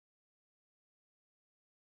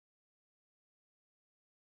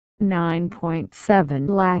9.7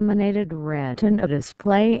 Laminated Retina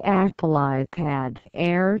display Apple iPad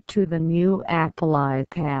Air 2. The new Apple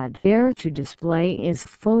iPad Air 2 display is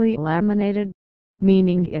fully laminated,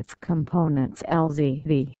 meaning its components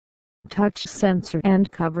LCD, touch sensor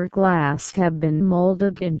and cover glass have been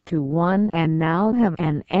molded into one and now have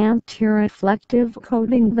an anti-reflective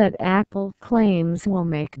coating that Apple claims will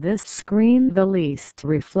make this screen the least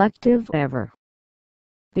reflective ever.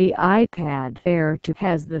 The iPad Air 2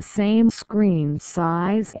 has the same screen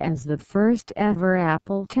size as the first ever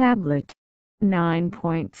Apple tablet,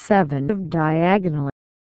 9.7 of diagonal.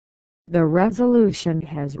 The resolution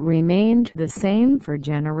has remained the same for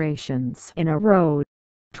generations in a row,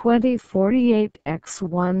 2048 x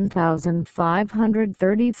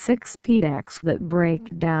 1536 px that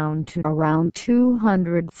break down to around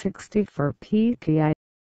 264 ppi.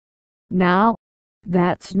 Now,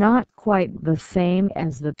 that's not quite the same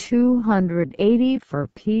as the 284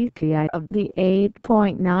 ppi of the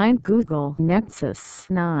 8.9 Google Nexus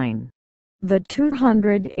 9, the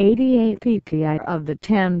 288 ppi of the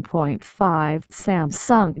 10.5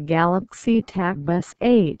 Samsung Galaxy Tab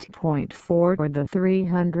S8.4 or the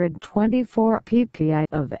 324 ppi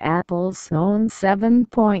of Apple's own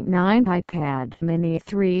 7.9 iPad Mini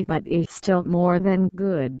 3, but is still more than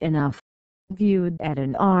good enough, viewed at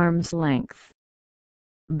an arm's length.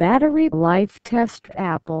 Battery life test.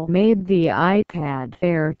 Apple made the iPad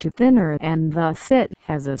Air 2 thinner and thus it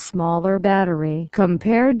has a smaller battery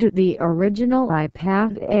compared to the original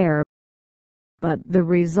iPad Air. But the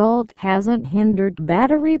result hasn't hindered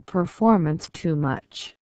battery performance too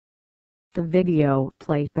much. The video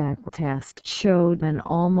playback test showed an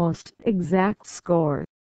almost exact score.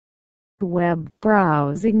 Web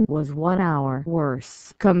browsing was 1 hour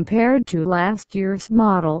worse compared to last year's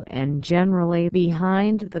model and generally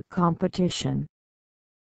behind the competition.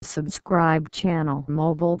 Subscribe channel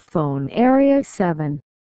Mobile Phone Area 7.